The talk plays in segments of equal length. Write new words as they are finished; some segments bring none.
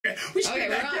We should get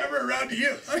that camera around to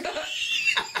you.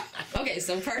 Okay,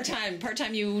 so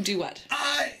part-time you do what?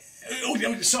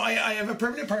 So I have a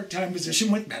permanent part-time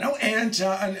position with Menno,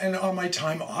 and on my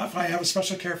time off, I have a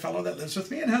special care fellow that lives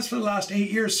with me and has for the last 8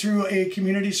 years through a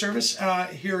community service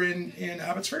here in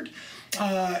Abbotsford.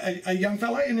 A young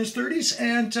fella in his 30s,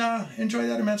 and enjoy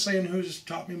that immensely, and who's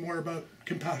taught me more about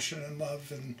compassion and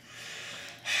love and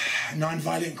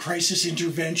nonviolent crisis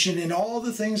intervention and all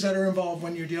the things that are involved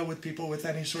when you deal with people with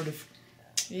any sort of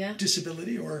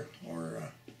disability or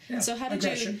so how did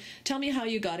aggression. you tell me how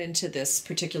you got into this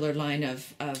particular line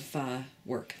of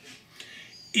work?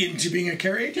 Into being a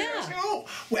care agent? Yeah. Oh,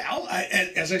 well,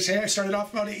 as I say, I started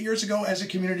off about 8 years ago as a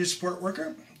community support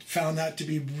worker. Found that to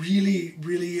be really,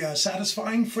 really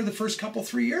satisfying for the first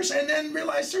 3 years, and then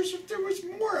realized there was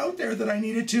more out there that I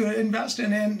needed to invest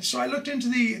in. And so I looked into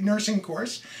the nursing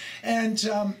course, and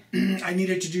I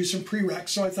needed to do some prereqs.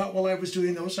 So I thought while I was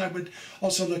doing those, I would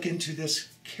also look into this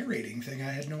curating thing.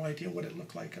 I had no idea what it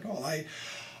looked like at all.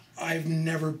 I've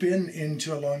never been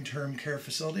into a long-term care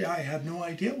facility. I had no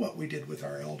idea what we did with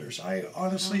our elders. I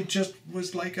honestly just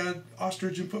was like an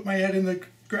ostrich and put my head in the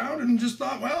ground and just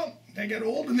thought, well, they get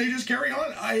old and they just carry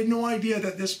on. I had no idea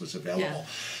that this was available. Yeah.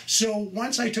 So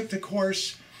once I took the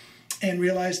course and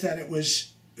realized that it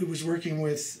was working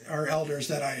with our elders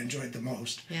that I enjoyed the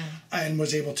most, and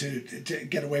was able to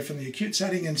get away from the acute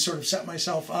setting and sort of set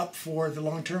myself up for the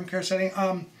long-term care setting,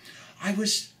 I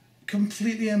was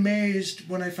completely amazed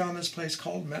when I found this place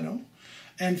called Menno,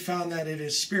 and found that it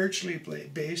is spiritually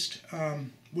based,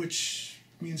 which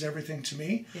means everything to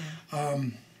me.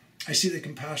 I see the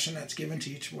compassion that's given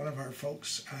to each one of our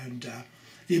folks, and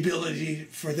the ability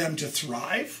for them to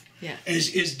thrive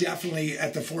is definitely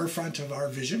at the forefront of our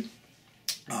vision.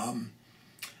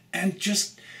 And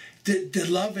just the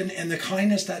love and the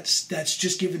kindness that's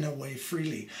just given away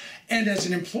freely. And as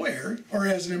an employer, or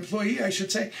as an employee, I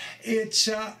should say, it's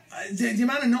the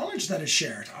amount of knowledge that is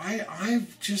shared.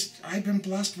 I've been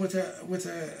blessed with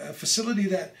a facility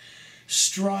that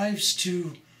strives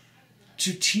to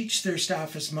teach their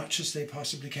staff as much as they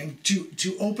possibly can,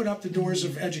 to open up the doors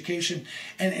of education,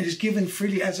 and it is given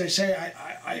freely. As I say,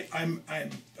 I'm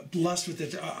blessed with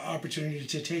the opportunity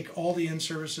to take all the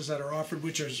in-services that are offered,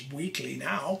 which is weekly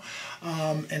now,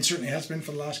 and certainly has been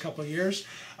for the last couple of years.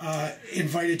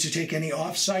 Invited to take any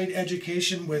off-site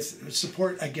education with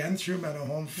support, again, through Menno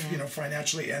Home,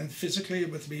 financially and physically,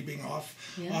 with me being off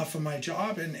of my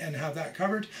job, and have that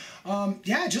covered.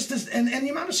 Just this, and the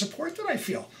amount of support that I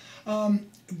feel.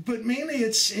 But mainly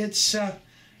it's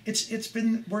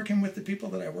been working with the people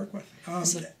that I work with.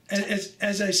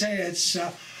 As I say, it's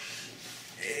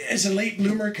as a late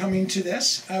bloomer coming to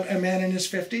this, a man in his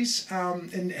 50s,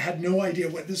 and had no idea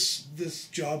what this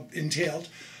job entailed.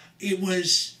 It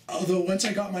was, although once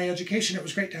I got my education, it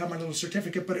was great to have my little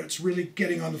certificate, but it's really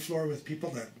getting on the floor with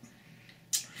people that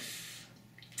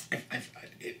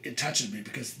it touches me,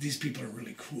 because these people are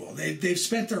really cool. They've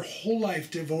spent their whole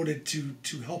life devoted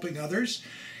to helping others,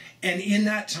 and in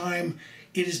that time,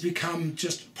 it has become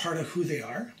just part of who they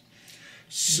are.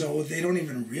 So they don't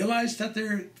even realize that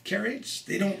they're care aides.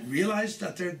 They don't realize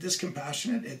that they're this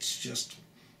compassionate. It's just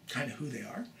kind of who they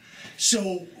are.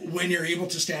 So when you're able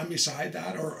to stand beside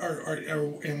that, or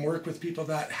and work with people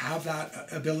that have that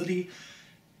ability,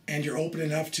 and you're open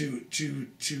enough to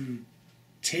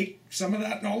take some of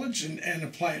that knowledge and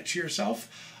apply it to yourself,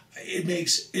 it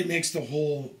makes the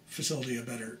whole facility a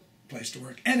better place to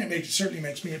work, and it certainly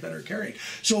makes me a better care aide.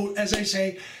 So as I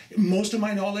say, most of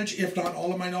my knowledge, if not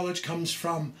all of my knowledge, comes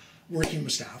from working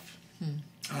with staff.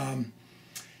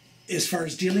 As far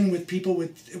as dealing with people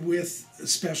with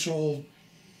special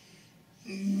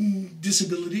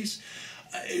disabilities,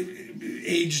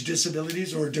 age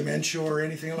disabilities or dementia or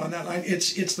anything along that line,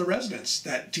 it's the residents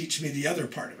that teach me the other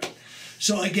part of it.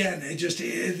 So again,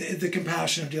 the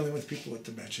compassion of dealing with people with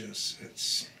dementia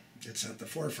it's at the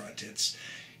forefront.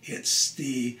 It's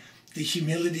the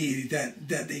humility that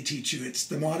they teach you. It's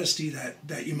the modesty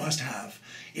that you must have.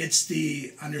 It's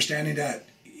the understanding that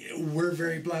we're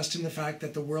very blessed in the fact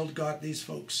that the world got these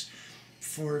folks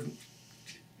for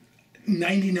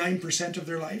 99% of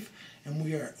their life, and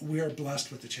we are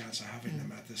blessed with the chance of having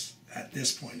them at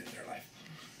this point in their life.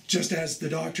 Just as the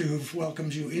doctor who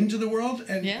welcomes you into the world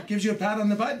and gives you a pat on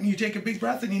the butt and you take a big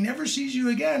breath and he never sees you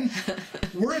again,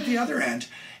 we're at the other end.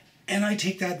 And I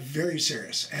take that very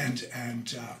serious, and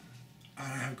I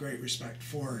have great respect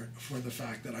for the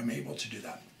fact that I'm able to do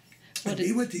that and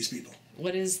be with these people.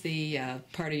 What is the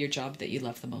part of your job that you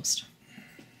love the most?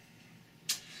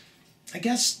 I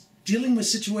guess dealing with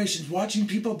situations, watching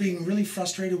people being really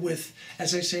frustrated with,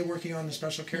 as I say, working on the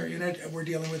special care unit, we're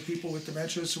dealing with people with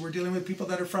dementia, so we're dealing with people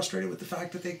that are frustrated with the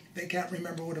fact that they can't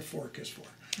remember what a fork is for.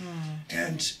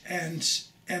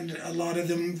 And a lot of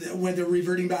them, when they're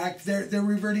reverting back, they're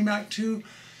reverting back to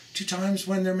times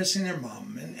when they're missing their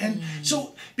mom. And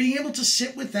so being able to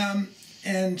sit with them,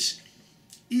 and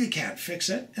you can't fix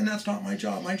it, and that's not my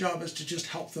job. My job is to just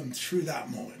help them through that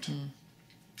moment.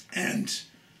 And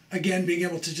again, being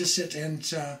able to just sit and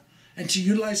to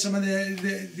utilize some of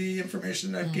the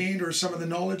information that I've gained, or some of the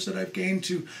knowledge that I've gained,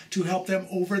 to help them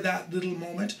over that little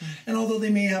moment. And although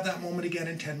they may have that moment again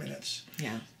in 10 minutes.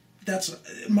 Yeah. That's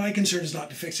my concern, is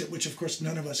not to fix it, which of course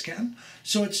none of us can.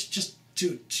 So it's just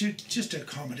to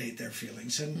accommodate their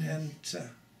feelings and just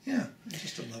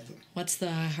to love them. What's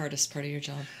the hardest part of your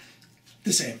job?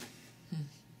 The same.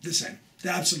 The same.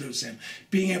 The absolute same.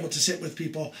 Being able to sit with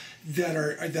people that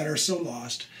are so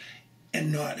lost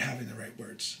and not having the right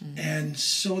words. And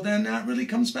so then that really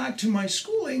comes back to my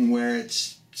schooling, where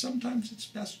sometimes it's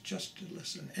best just to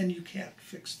listen, and you can't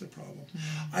fix the problem.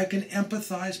 I can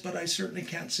empathize, but I certainly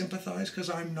can't sympathize, because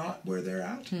I'm not where they're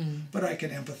at. But I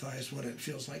can empathize what it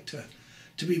feels like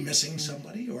to be missing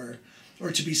somebody, or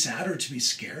to be sad, or to be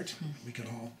scared. We can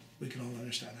all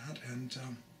understand that. And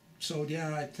so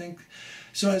yeah, I think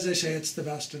so. As I say, it's the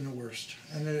best and the worst.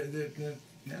 And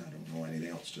I don't know anything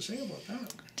else to say about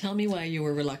that. Tell me why you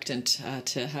were reluctant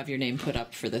to have your name put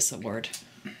up for this award.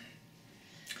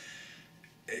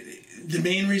 The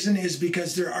main reason is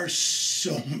because there are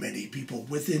so many people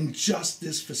within just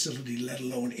this facility, let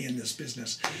alone in this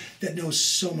business, that know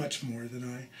so much more than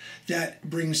I, that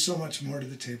bring so much more to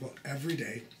the table every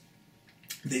day.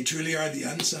 They truly are the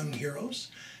unsung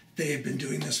heroes. They have been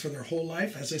doing this for their whole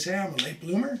life. As I say, I'm a late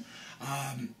bloomer.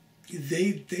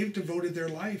 They've devoted their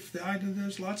life.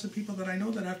 There's lots of people that I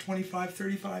know that have 25,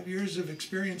 35 years of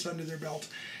experience under their belt,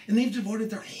 and they've devoted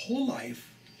their whole life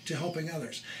to helping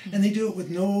others. And they do it with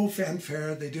no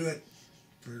fanfare. They do it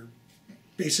for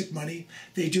basic money.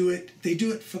 They do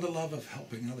it for the love of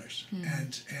helping others.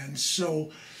 And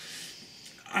so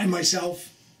I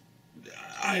myself,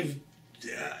 I've,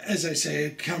 as I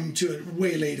say, come to it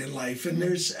way late in life. And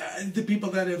there's the people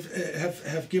that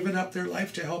have given up their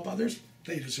life to help others.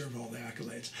 They deserve all the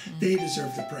accolades. They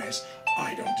deserve the praise.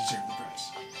 I don't deserve the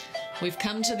praise. We've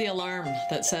come to the alarm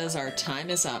that says our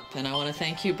time is up, and I want to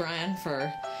thank you, Bryan,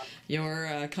 for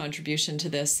your contribution to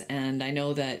this. And I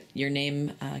know that your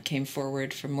name came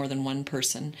forward from more than one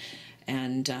person,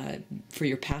 and for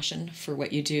your passion for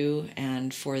what you do,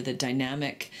 and for the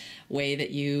dynamic way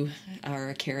that you are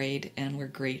a Care Aide, and we're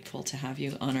grateful to have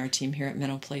you on our team here at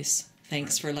Menno Place.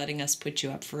 Thanks for letting us put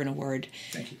you up for an award.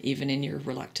 Thank you. Even in your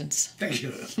reluctance. Thank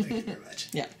you. Thank you very much.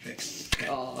 Yeah. Thanks.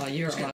 Oh, you're